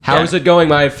How's it going,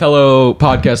 my fellow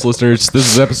podcast listeners? This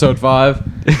is episode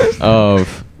 5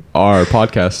 of our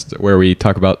podcast where we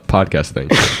talk about podcast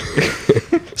things.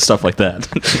 Stuff like that.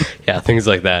 Yeah, things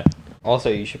like that.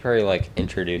 Also, you should probably like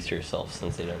introduce yourself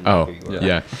since they don't know who you are.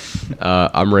 Yeah.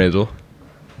 I'm Randall.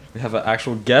 We have an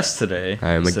actual guest today.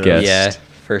 I am a guest. Yeah,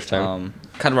 first time.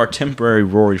 Kind of our temporary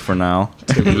Rory for now.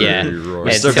 Yeah.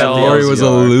 Rory. Until, Rory was a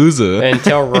loser.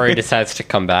 until Rory decides to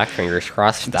come back, fingers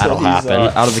crossed, that'll He's, happen.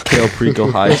 out of the Kale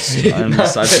Preco heist and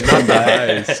decides to come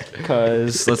back.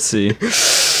 Because, let's see.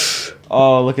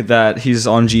 Oh, look at that. He's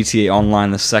on GTA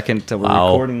Online the second that we're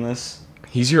recording this.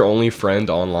 He's your only friend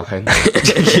online.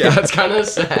 Yeah, that's kind of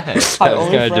sad. I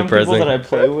only kinda friend depressing. people that I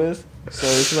play with. So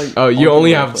it's like Oh, you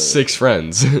only people I have play 6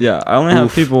 friends. with. Yeah, I only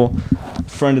have people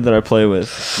friended that I play with.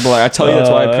 But like, I tell you that's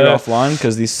why I appear offline,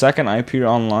 because the second I appear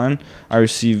online, I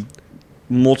receive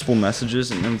multiple messages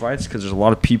and invites because there's a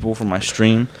lot of people from my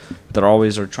stream that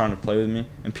always are trying to play with me,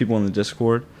 and people in the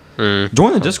Discord.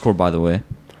 Join the Discord, by the way.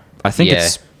 I think Yeah.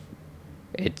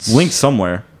 it's linked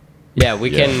somewhere. Yeah, we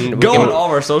can Go on all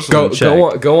of our socials. Go and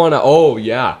check. go on. Oh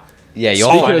yeah. Yeah, you'll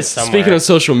find it somewhere. Speaking of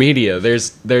social media,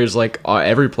 there's like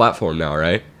every platform now,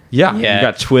 right? Yeah, Yeah. you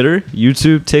got Twitter,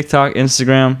 YouTube, TikTok,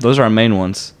 Instagram. Those are our main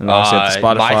ones. And obviously have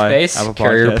the Spotify, MySpace, Apple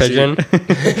Carrier Podcasts. Pigeon.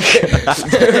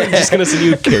 I'm just gonna send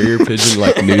you a carrier pigeon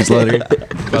like newsletter about the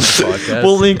podcast.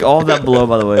 We'll link all of that below,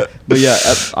 by the way. But yeah,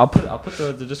 I'll put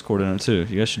the Discord in it too.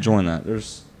 You guys should join that.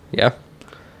 There's Yeah,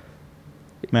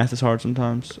 math is hard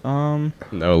sometimes.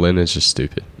 No, Lynn is just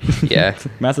stupid. yeah,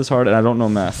 Math is hard, and I don't know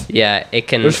math. yeah. It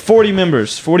can. There's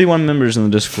 41 members in the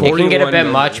Discord. It can get a 41 bit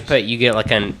members. much, but you get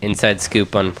like an inside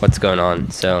scoop on what's going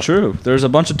on. So True. There's a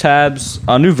bunch of tabs.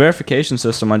 A new verification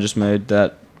system I just made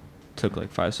that took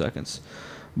like 5 seconds.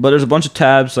 But there's a bunch of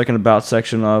tabs, like an about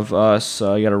section of us.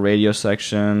 You got a radio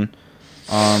section.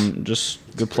 Just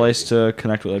good place to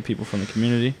connect with other people from the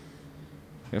community.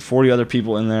 We got 40 other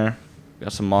people in there.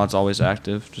 Got some mods always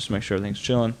active, just to make sure everything's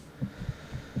chilling.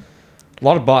 A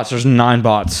lot of bots. There's 9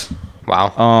 bots.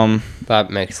 wow, that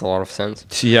makes a lot of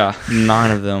sense. Yeah,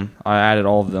 9 of them. I added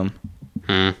all of them.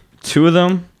 2 of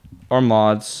them are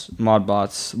mod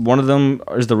bots. One of them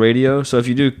is the radio. So if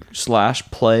you do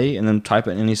 /play and then type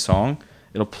in any song,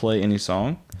 it'll play any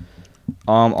song.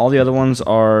 All the other ones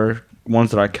are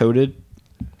ones that I coded.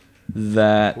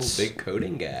 That Big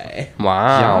coding guy.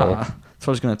 Wow. Yeah. So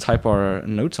I was gonna type our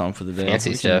notes on for the day. Fancy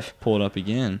We can stuff. Pull it up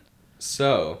again.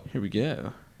 So, Here we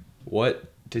go.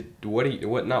 what do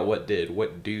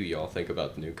y'all think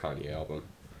about the new Kanye album?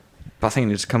 I think it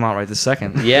needs to come out right this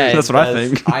second. Yeah, that's it what I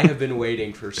does. think. I have been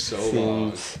waiting for so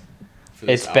long. for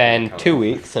this It's album been to come 2 out.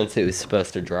 weeks since it was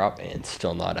supposed to drop, and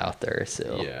still not out there.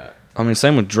 So Yeah. I mean,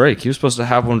 same with Drake. He was supposed to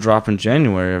have one drop in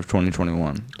January of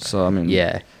 2021. So I mean,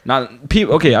 yeah, not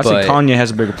people. Okay, I But- think Kanye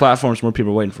has a bigger platform, so more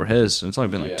people are waiting for his. And it's only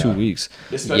been like Yeah. 2 weeks.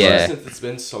 Especially Yeah. since it's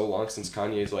been so long since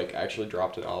Kanye's like actually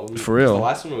dropped an album. For real. The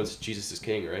last one was Jesus is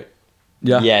King, right?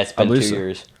 Yeah, yeah. It's I been 2 believe so.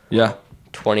 years. Yeah,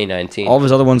 2019. all of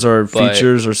his other ones are But-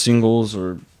 features or singles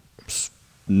or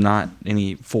not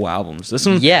any full albums. This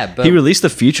one, Yeah, but- he released the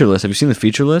feature list. Have you seen the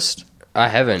feature list? I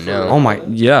haven't. No. Oh my,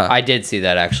 yeah, I did see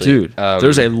that actually, Dude,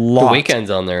 there's a lot. The Weeknd's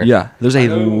on there. yeah. There's I a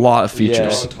know- lot of Yeah.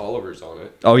 features. John Tolliver's on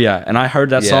it. Oh yeah, and I heard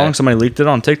that Yeah. song. Somebody leaked it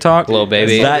on TikTok. Lil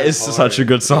Baby. That is such a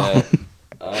good song.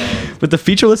 Um, But the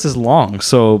feature list is long,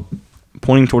 so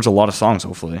pointing towards a lot of songs.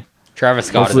 Hopefully, Travis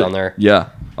Scott Hopefully- is on there. Yeah.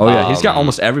 Oh yeah, he's got Um,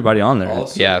 almost everybody on there.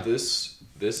 also, Yeah.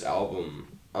 this album,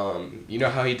 you know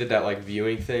how he did that like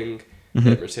viewing thing Mm-hmm.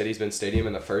 at Mercedes-Benz Stadium,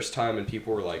 and the first time, and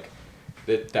people were like,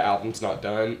 the album's not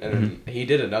done, and then he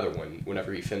did another one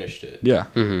whenever he finished it. Yeah.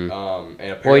 And Well, he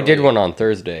apparently, did one on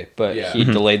Thursday, but Yeah. he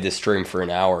delayed the stream for an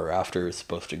hour after it was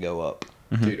supposed to go up.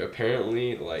 Dude,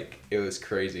 apparently, like, it was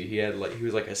crazy. He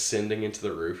was like ascending into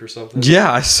the roof or something. Yeah,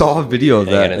 I saw a video of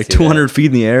Dang, I that. didn't Like see 200 feet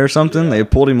in the air or something. Yeah. They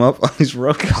pulled him up on these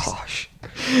ropes. Gosh.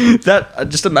 That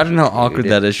just imagine how awkward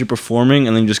dude. that is. You're performing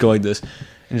and then you just go like this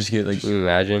and just get like Can you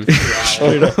imagine?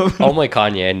 straight up. Only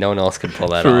Kanye. No one else could pull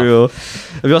that For off. real.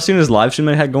 Have y'all seen his live stream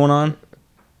that he had going on?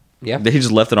 Yeah. He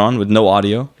just left it on with no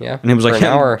audio. Yeah, And he was for like, an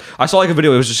hour. I saw like a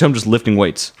video. It was just him just lifting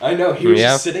weights. I know, he was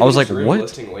Yeah. just sitting I was in his like, room what?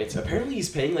 lifting weights. Apparently, he's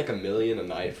paying like $1 million a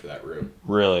night for that room.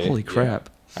 Really? Holy crap.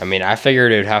 I mean, I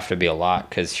figured it would have to be a lot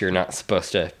because you're not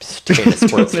supposed to stay in a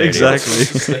sports stadium. Exactly.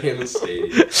 Stay in the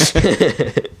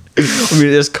stadium. I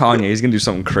mean, it's Kanye. He's gonna do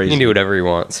something He crazy. can do whatever he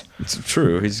wants. It's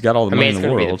true. He's got all the I money mean, he's in the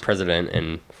going to be the world. president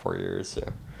in 4 years, so.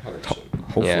 100%.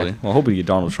 Hopefully. Yeah. Well, I hope we get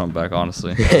Donald Trump back,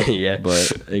 honestly. Yeah.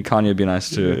 But hey, Kanye would be nice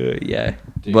too. Yeah.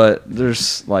 Dude. But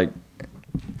there's like,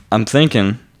 I'm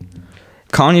thinking,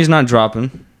 Kanye's not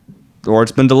dropping, or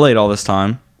it's been delayed all this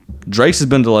time. Drake's has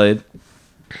been delayed.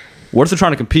 What if they're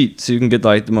trying to compete so you can get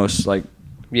like the most like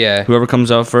Yeah. Whoever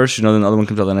comes out first, then the other one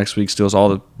comes out the next week, steals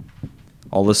all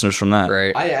listeners from that.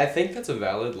 Right. I think that's a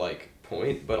valid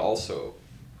point, but also,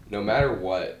 no matter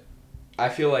what, I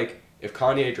feel like if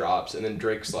Kanye drops and then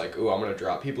Drake's like, "Ooh, I'm gonna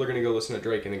drop," people are gonna go listen to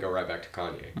Drake and then go right back to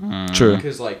Kanye. True.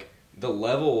 Because the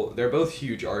level, they're both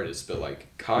huge artists, but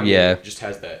Kanye just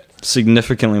has that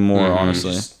significantly more,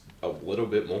 honestly. Just a little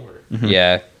bit more.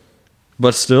 Yeah.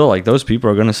 But still, those people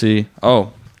are gonna see,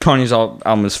 Kanye's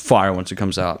album is fire once it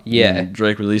comes out. Yeah. And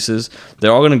Drake releases.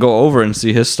 They're all going to go over and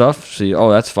see his stuff. See,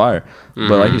 that's fire.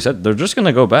 But like you said, they're just going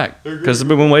to go back. Because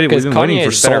we've been waiting for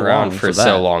so long for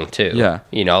so long, too. Yeah.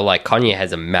 Kanye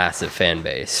has a massive fan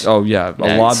base. Oh, yeah.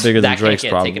 A lot bigger than Drake's, probably. That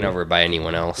can't get taken over by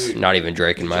anyone else. Dude, not even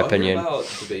Drake, in my opinion. Did you about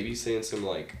the baby saying some,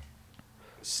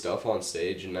 stuff on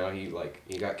stage and now he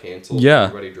got canceled? Yeah.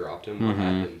 Everybody dropped him. What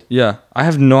happened? Yeah. I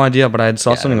have no idea, but I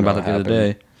saw something about that the other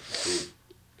day. Dude,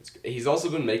 he's also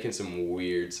been making some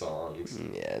weird songs.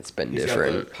 Yeah, it's been He's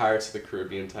different. got the Pirates of the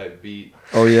Caribbean type beat.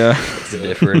 Oh, yeah. It's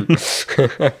different.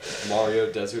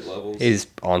 Mario Desert Levels. He's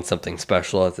on something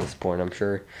special at this point, I'm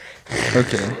sure.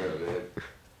 Okay. Yeah, man.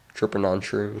 Tripping on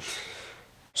shrooms.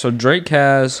 So Drake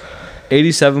has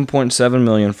 87.7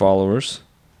 million followers.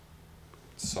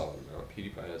 Solid amount.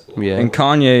 PewDiePie has a little. Yeah. And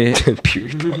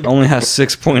Kanye only has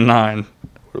 6.9.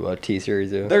 What about T-Series,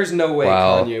 though? There's no way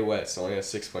Wow. Kanye West only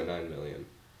has 6.9 million.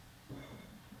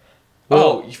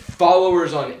 Oh,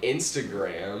 followers on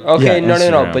Instagram. Okay, Yeah, no.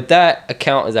 Instagram. But that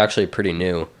account is actually pretty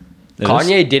new. It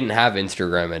Kanye didn't have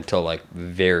Instagram until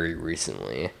very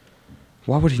recently.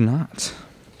 Why would he not?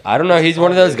 I don't know. He's one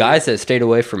of those guys that stayed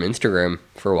away from Instagram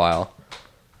for a while.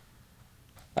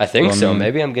 I think Well, I so. mean-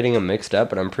 Maybe I'm getting him mixed up,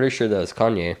 but I'm pretty sure that was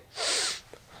Kanye.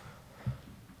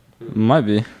 Might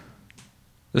be.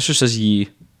 This just says Yee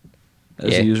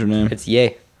as a username. It's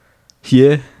Ye.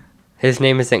 Yeah. His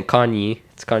name isn't Kanye.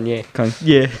 It's Kanye.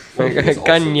 Yeah. He was also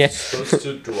Kanye. supposed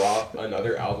to drop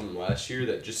another album last year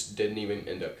that just didn't even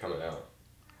end up coming out.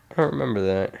 I don't remember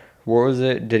that. What was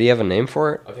it? Did he have a name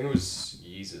for it? I think it was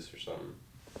Yeezus or something.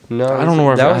 No, I don't know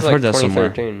where that I've heard that somewhere.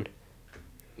 2013.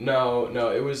 No,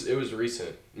 it was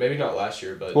recent. Maybe not last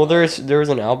year, but Well, there was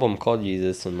an album called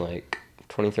Jesus in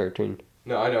 2013.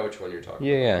 no, I know which one you're talking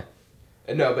Yeah,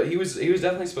 about. No, but he was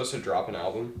definitely supposed to drop an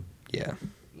album yeah.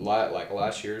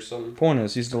 last year or something. Point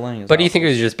is, he's delaying his But do you think it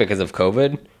was just because of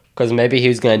COVID? Because maybe he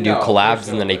was gonna do No, collabs there's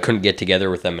and no then he way. couldn't get together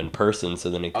with them in person, so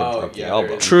then he couldn't drop the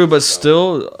album. True, but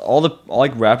still, all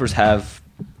rappers have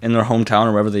in their hometown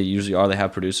or wherever they usually are, they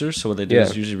have producers. So what they do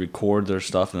is usually record their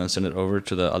stuff and then send it over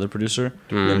to the other producer.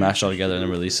 They mash it all together and then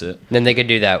release it. Then they could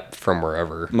do that from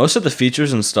wherever. Most of the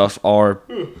features and stuff are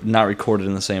not recorded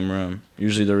in the same room.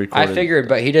 Usually they're recorded. I figured,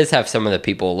 but he does have some of the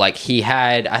people. Like he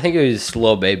had, I think it was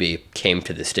Lil Baby came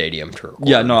to the stadium to record.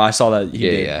 Yeah, no, I saw that. He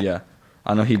Yeah, did. Yeah.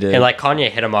 I know he did. And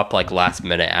Kanye hit him up last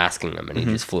minute asking him, and he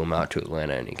just flew him out to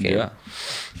Atlanta, and he came. Yeah.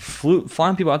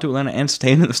 Flying people out to Atlanta and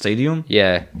staying in the stadium?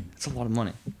 Yeah. That's a lot of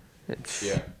money.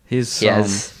 Yeah. He's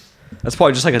Yes. that's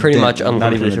probably just like a Pretty dent, much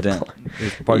not even a unlimited dent.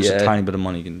 It's probably just a Yeah. tiny bit of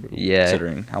money Yeah.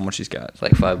 considering how much he's got. It's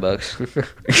like $5.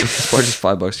 It's probably just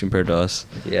 $5 compared to us.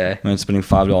 Yeah. I mean, spending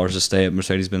 $5 to stay at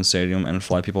Mercedes-Benz Stadium and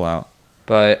fly people out.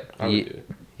 But I would do it.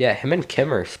 yeah, him and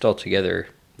Kim are still together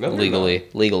No, they're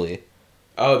legally.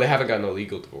 Oh, they haven't gotten a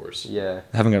legal divorce. Yeah.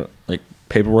 They haven't got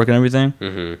paperwork and everything.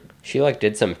 Mhm. She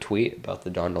did some tweet about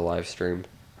the Donda live stream.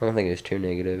 I don't think it was too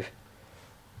negative.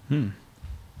 I don't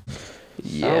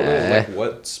know,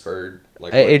 what spurred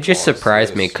It just what caused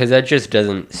surprised me this. because that just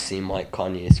doesn't seem like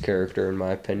Kanye's character in my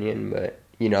opinion. But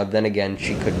then again,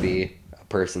 she could be a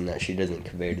person that she doesn't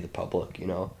convey to the public.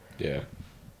 Yeah.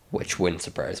 Which wouldn't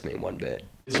surprise me one bit.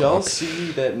 Did y'all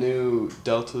see that new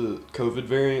Delta COVID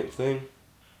variant thing?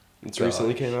 It's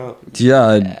recently came out.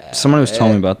 Yeah, somebody was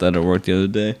telling me about that at work the other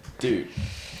day. Dude,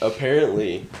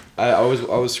 apparently, I was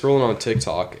scrolling on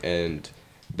TikTok and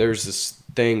there's this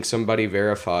thing somebody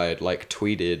verified,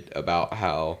 tweeted about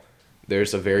how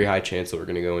there's a very high chance that we're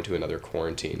gonna go into another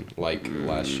quarantine like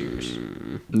last year's.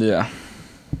 Yeah,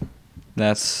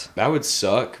 that would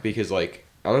suck because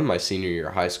I'm in my senior year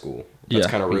of high school. That's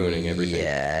kind of ruining everything.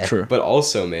 Yeah. true. But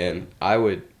also, man, I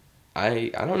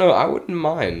don't know. I wouldn't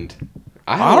mind.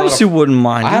 I honestly wouldn't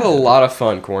mind. I had a either. lot of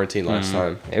fun quarantine last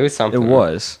time. It was something. It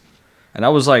was, and that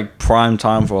was prime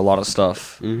time for a lot of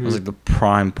stuff. It was the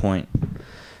prime point.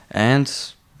 And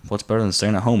what's better than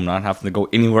staying at home, not having to go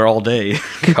anywhere all day?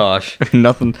 Gosh.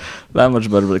 Nothing that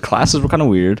much better. But the classes were kind of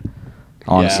weird,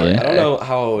 honestly. Yeah, I don't know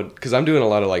how, because I'm doing a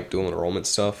lot of dual enrollment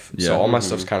stuff. Yeah. So all my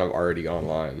stuff's kind of already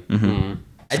online.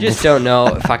 I just don't know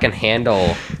if I can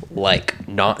handle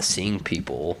not seeing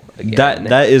people again.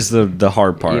 That is the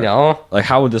hard part. You know?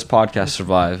 How would this podcast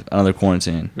survive another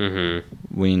quarantine?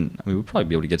 we'd probably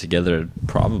be able to get together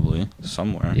probably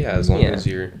somewhere. Yeah, as long as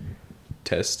you're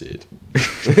tested.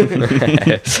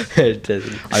 I've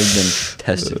been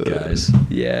tested, guys.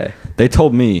 Yeah. They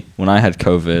told me when I had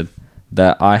COVID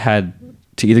that I had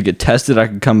to either get tested, I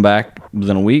could come back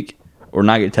within a week, or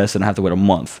not get tested and have to wait a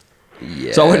month.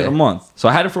 Yeah. So I waited a month. So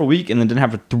I had it for a week and then didn't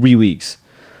have it for 3 weeks.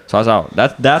 So I was out.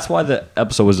 That's why the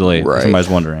episode was delayed. Right. If somebody's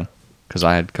wondering, because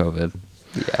I had COVID.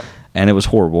 Yeah. And it was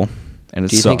horrible. And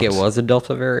it Do you sucked. think it was a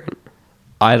Delta variant?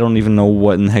 I don't even know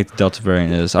what in the heck the Delta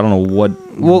variant is. I don't know what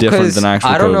different than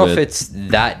actual COVID. I don't know if it's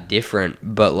that different,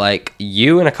 but like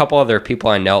you and a couple other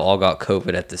people I know all got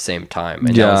COVID at the same time,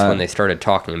 and that was when they started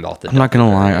talking about the. I'm not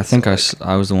gonna lie. I think I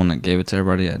was the one that gave it to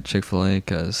everybody at Chick-fil-A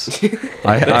because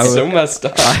I was so messed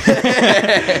up.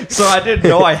 So I didn't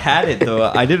know I had it though.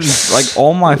 I didn't like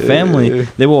all my family.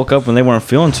 They woke up and they weren't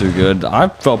feeling too good. I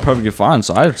felt perfectly fine,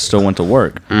 so I still went to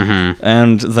work. Mm-hmm.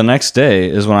 And the next day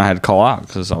is when I had to call out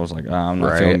because I was like, I'm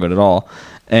not feeling good at all.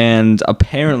 And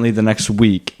apparently the next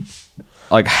week,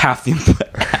 like half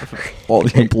all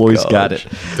the employees got it.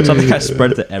 So I think I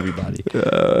spread it to everybody.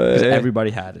 'Cause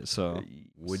everybody had it. So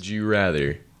Would you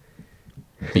rather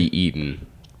be eaten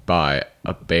by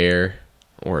a bear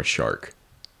or a shark?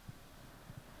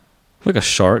 like a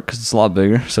shark because it's a lot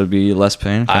bigger, so it'd be less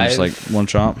pain. Just like one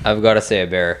chomp. I've got to say a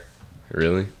bear.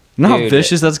 Really? You know how Dude.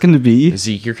 vicious that's gonna be.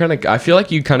 Zeke, you're kind of. I feel like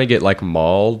you kind of get like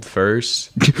mauled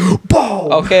first,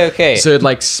 Okay. so it'd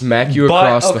like smack you But-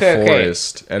 across okay, the okay.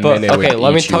 forest, and But then it would okay,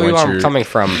 let me eat tell you once where I'm you're coming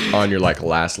from. on your like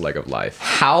last leg of life.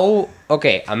 How?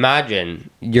 Okay, imagine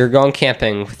you're going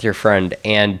camping with your friend,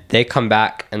 and they come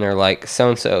back and they're like, "So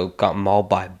and so got mauled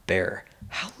by a bear."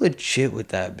 How legit would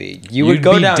that be? You would You'd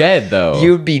go be down dead, though.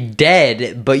 You would be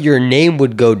dead, but your name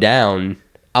would go down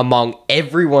among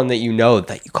everyone that you know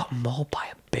that you got mauled by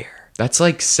a bear. That's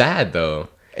like sad though.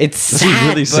 It's sad,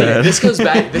 really but- sad. This goes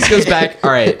back.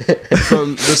 All right,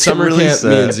 from the summer really camp me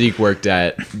sad. and Zeke worked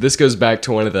at. This goes back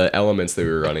to one of the elements that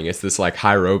we were running. It's this like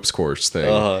high ropes course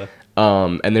thing.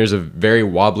 And there's a very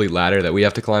wobbly ladder that we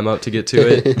have to climb up to get to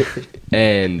it.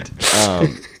 And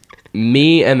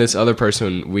me and this other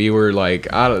person, we were like,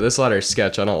 this ladder's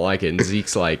sketch. I don't like it. And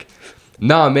Zeke's like,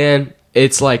 nah, man.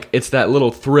 It's that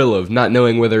little thrill of not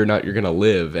knowing whether or not you're gonna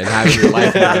live and having your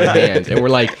life in your own hand. And we're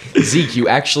like, Zeke, you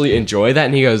actually enjoy that?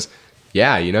 And he goes,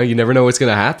 yeah, you never know what's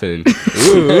gonna happen.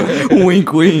 Ooh.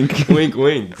 Wink, wink. Wink,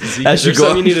 wink. Zeke, As you there's go,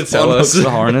 something you need to tell us. the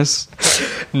harness.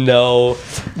 No.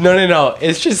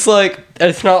 It's just like,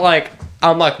 it's not like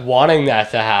I'm like wanting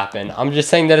that to happen. I'm just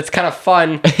saying that it's kind of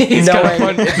fun. It's kind of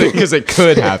fun because it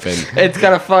could happen. It's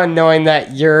kind of fun knowing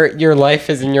that your life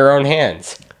is in your own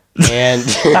hands. And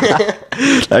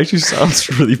That actually sounds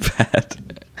really bad.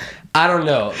 I don't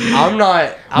know. I'm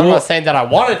not saying that I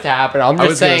want it to happen. I'm I just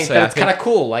was gonna saying say, that I it's kind of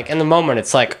cool. Like in the moment,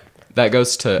 it's like That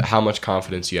goes to how much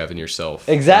confidence you have in yourself.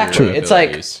 exactly. and your It's like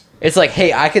abilities.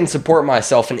 hey, I can support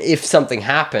myself, and if something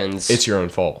happens, It's your own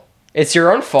fault. it's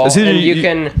your own fault, It's either and you you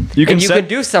can can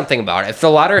do something about it. If the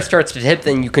ladder starts to tip,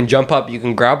 then you can jump up, you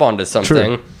can grab onto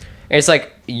something. And it's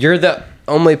like you're the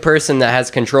only person that has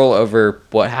control over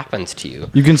what happens to you.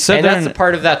 You can sit and there that's and the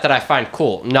part of that I find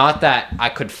cool. Not that I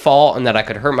could fall and that I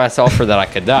could hurt myself or that I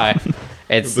could die.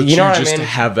 It's But you know what I just mean.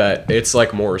 have that. It's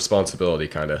like more responsibility,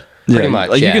 kind of. Pretty much,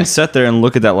 like yeah. you can sit there and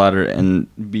look at that ladder and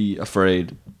be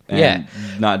afraid and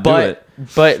not do it.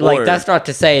 But like Or- that's not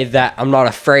to say that I'm not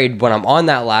afraid when I'm on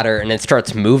that ladder and it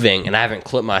starts moving and I haven't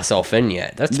clipped myself in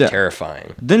yet. That's Yeah.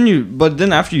 terrifying.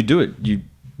 Then after you do it, you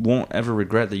won't ever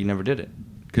regret that you never did it.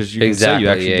 Because you can say Exactly, you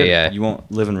actually yeah, did yeah. it. You won't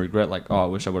live in regret like, oh, I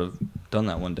wish I would have done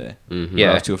that one day. Mm-hmm. But I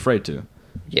Yeah. was too afraid to.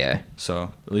 Yeah.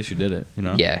 So at least you did it, you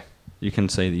know? Yeah. You can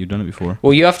say that you've done it before.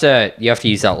 Well, you have to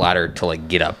use that ladder to like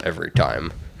get up every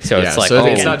time. So Yeah, it's like so oh,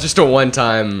 it's not just a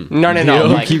one-time. no, deal.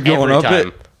 like keep going every up it?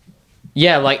 time.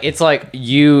 Yeah, like it's like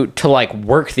you to like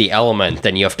work the element,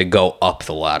 then you have to go up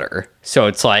the ladder. So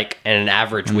it's like in an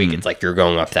average week, it's like you're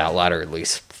going up that ladder at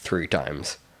least 3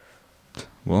 times,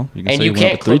 Well, you can and say you went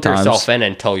can't up 3 clip times. yourself in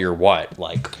until you're what,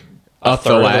 like a Up the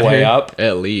third of ladder, the way up.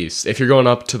 at least. If you're going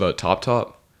up to the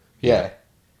top. Yeah.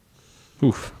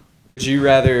 Oof. Would you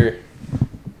rather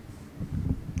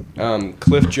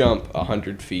cliff jump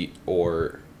 100 feet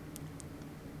or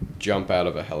jump out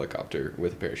of a helicopter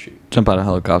with a parachute? Jump out of a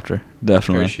helicopter.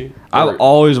 Definitely. Parachute? I've Or-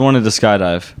 always wanted to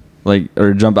skydive. Like,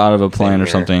 or jump out of a plane Same or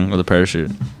here. something with a parachute.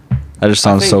 That just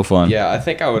I sounds think- so fun. Yeah, I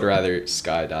think I would rather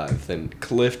skydive than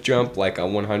cliff jump like a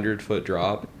 100-foot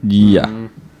drop. Yeah.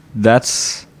 That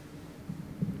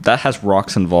has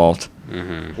rocks involved.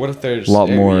 What if there's A lot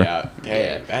more. Yeah,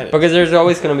 damn. Because there's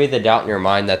always going to be the doubt in your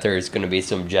mind that there's going to be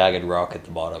some jagged rock at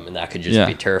the bottom, and that could just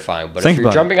be terrifying. But Think if you're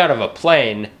about jumping out of a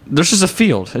plane, There's just a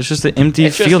field. It's just an empty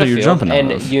it's just field a that you're field, jumping out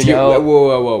and of. you know,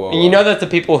 whoa. and you know that the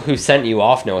people who sent you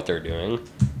off know what they're doing.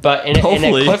 But in a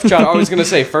Hopefully. cliff jump, I was gonna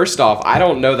say, first off, I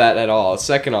don't know that at all.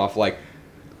 Second off, like,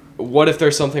 what if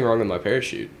there's something wrong with my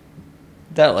parachute?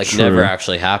 that like True. never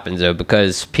actually happens though,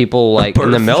 because people like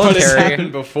in the What has military.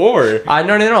 happened before? I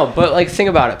no, but like think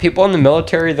about it. People in the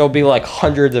military, there'll be like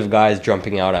hundreds of guys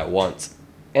jumping out at once,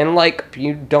 and like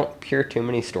you don't hear too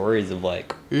many stories of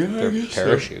like their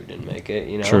parachute didn't make it.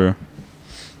 You know. True.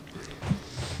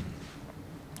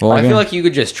 Well, I feel like you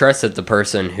could just trust that the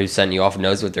person who sent you off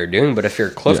knows what they're doing. But if you're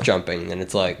cliff jumping, then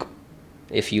it's like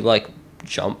if you like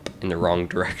jump in the wrong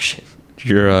direction,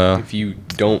 you're If you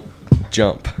don't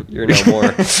jump, you're no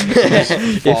more.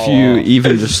 if you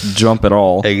even just jump at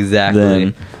all, Exactly.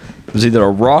 then there's either a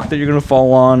rock that you're gonna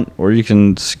fall on, or you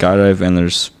can skydive and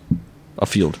there's a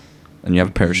field, and you have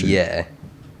a parachute. Yeah.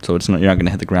 So you're not gonna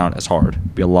hit the ground as hard.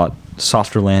 It'd be a lot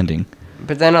softer landing.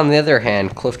 But then on the other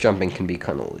hand, cliff jumping can be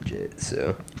kind of legit.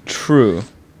 So True.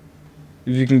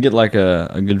 If you can get like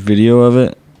a good video of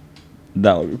it,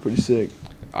 that would be pretty sick.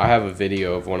 I have a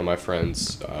video of one of my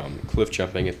friends cliff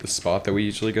jumping at the spot that we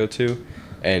usually go to,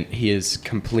 and he is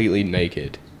completely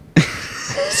naked.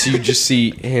 So you just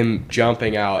see him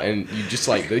jumping out, and you just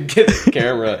like get the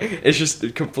camera. It's just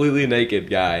a completely naked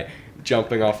guy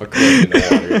jumping off a cliff in the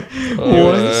water. It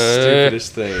was the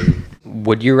stupidest thing.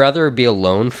 would you rather be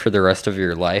alone for the rest of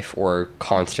your life or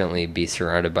constantly be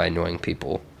surrounded by annoying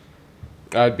people?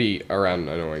 I'd be around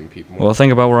annoying people. Well,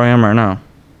 think about where I am right now.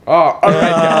 Oh, all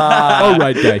right. All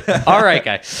right, guy. All right,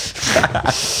 guys.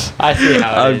 I see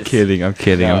how it I'm is. kidding. I'm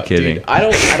kidding. I'm kidding. Dude, I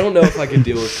don't know if I could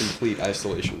deal with complete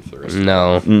isolation for the rest of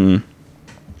No, Mm-mm.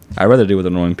 I'd rather deal with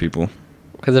annoying people.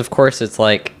 because of course it's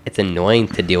like it's annoying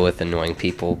to deal with annoying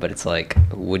people, but it's like,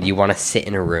 would you want to sit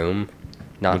in a room,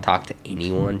 not talk to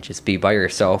anyone, just be by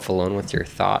yourself, alone with your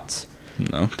thoughts,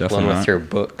 No, definitely alone with not. your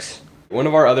books? One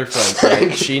of our other friends,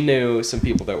 right, she knew some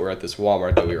people that were at this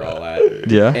Walmart that we were all at.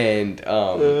 Yeah. And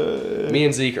me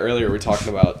and Zeke earlier were talking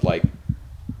about, like,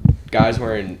 guys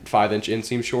wearing 5-inch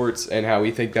inseam shorts and how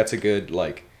we think that's a good,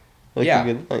 like Like yeah,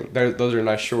 a good thing. those are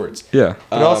nice shorts. Yeah.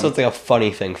 But also it's like a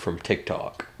funny thing from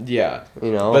TikTok, Yeah.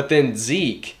 you know? But then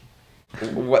Zeke,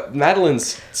 what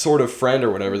Madeline's sort of friend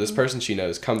or whatever, this person she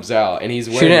knows, comes out and he's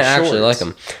wearing she didn't shorts. actually like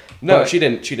him. No, But- she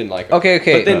didn't like him. Okay.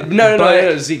 But then no,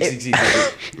 But- Zeke.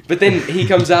 But then he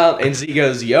comes out and Zeke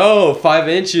goes, "Yo, 5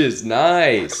 inches,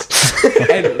 nice."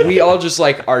 And we all just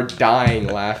like are dying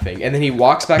laughing. And then he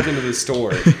walks back into the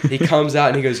store. He comes out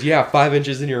and he goes, "Yeah, 5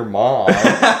 inches in your mom."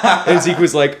 And Zeke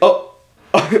was like, "Oh."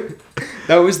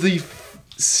 That was the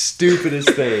stupidest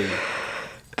thing.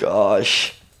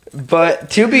 Gosh. But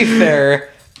to be fair,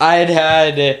 I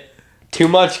had too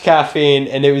much caffeine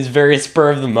and it was very spur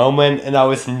of the moment, and I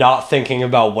was not thinking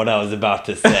about what I was about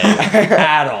to say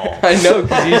at all. I know,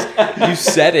 because you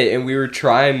said it and we were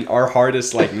trying our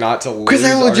hardest like not to lose. Because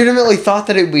I our- legitimately thought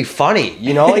that it would be funny,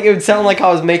 you know, like it would sound like I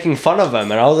was making fun of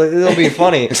him, and I was like, "It'll be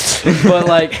funny," but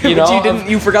like, you know, But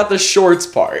you forgot the shorts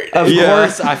part. of Yeah.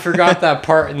 course, I forgot that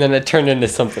part, and then it turned into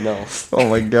something else. Oh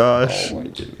my gosh. Oh my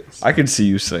goodness. I could see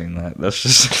you saying that. That's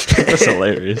just that's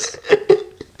hilarious.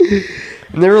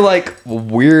 And they were like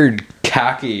weird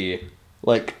khaki,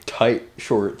 like tight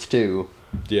shorts too.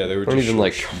 Yeah, they were They weren't just even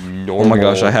like short. normal. Oh my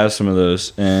gosh, I have some of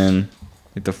those in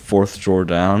like the fourth drawer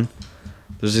down.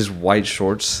 There's these white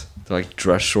shorts. They're like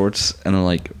dress shorts, and they're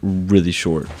like really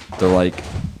short. They're like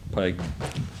they're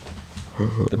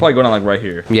probably going on like right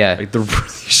here. Yeah. Like they're really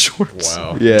short.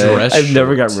 Wow. Yeah. Dress I've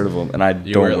never got shorts. rid of them, and I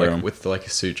You don't wear wear like them. with like a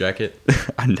suit jacket.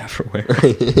 I never wear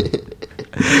 'em.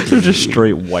 They're just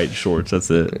straight white shorts. That's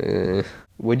it.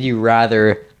 Would you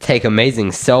rather take amazing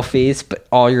selfies, but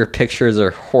all your pictures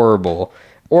are horrible,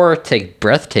 or take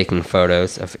breathtaking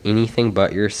photos of anything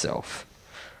but yourself?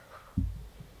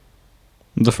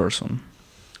 The first one.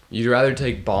 You'd rather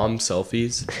take bomb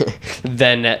selfies?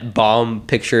 Then bomb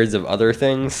pictures of other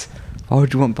things? Why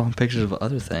would you want bomb pictures of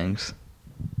other things?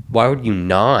 Why would you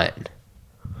not?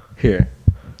 Here.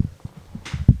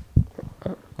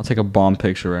 I'll take a bomb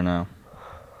picture right now.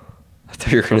 I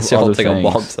thought you were going Of to say I'll other take a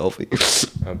bomb things.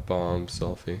 selfie. A bomb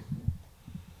selfie.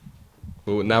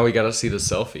 Well, now we gotta see the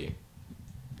selfie.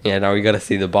 Yeah, now we got to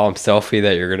see the bomb selfie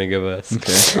that you're going to give us.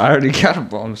 Okay. I already got a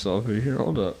bomb selfie. Here,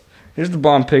 hold up. Here's the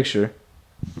bomb picture.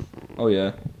 Oh,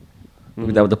 yeah. Look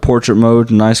at that with the portrait mode,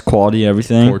 nice quality,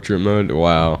 everything. Portrait mode.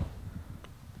 Wow.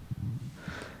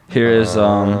 Here is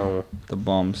Oh. the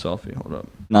bomb selfie. Hold up.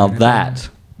 Now that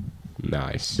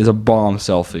Nice. is a bomb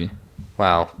selfie.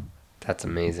 Wow. That's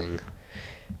amazing.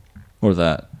 Or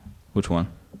that. Which one?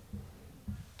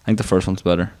 I think the first one's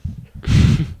better.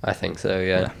 I think so,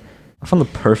 yeah. I found the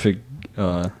perfect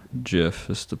GIF.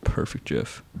 It's the perfect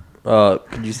GIF.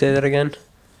 Could you say that again?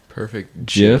 Perfect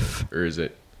GIF? Or is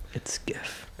it? It's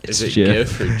GIF. Is it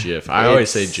GIF. GIF or GIF? I always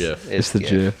say GIF. It's the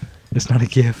GIF. It's not a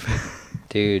GIF.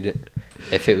 Dude,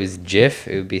 if it was GIF,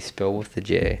 it would be spelled with the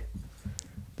J.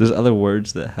 There's other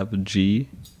words that have a G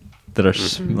that are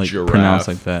like Giraffe. pronounced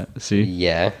like that. See?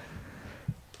 Yeah.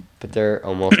 But they're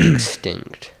almost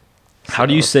extinct. How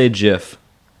do you say GIF?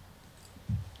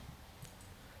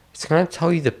 It's gonna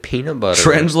tell you the peanut butter.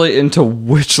 Translate into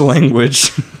which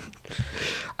language?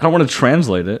 I don't want to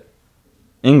translate it.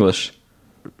 English.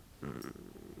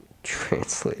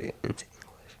 Translate it into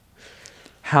English.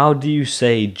 How do you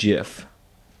say GIF?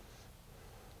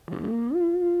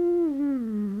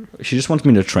 She just wants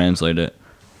me to translate it.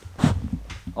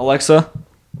 Alexa,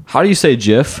 how do you say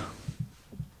GIF?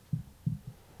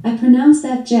 I pronounce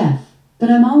that Jeff, but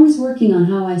I'm always working on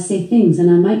how I say things and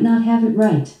I might not have it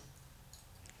right.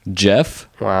 Jeff?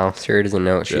 Wow, Siri doesn't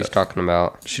know what she's Jeff. talking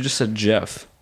about. She just said Jeff.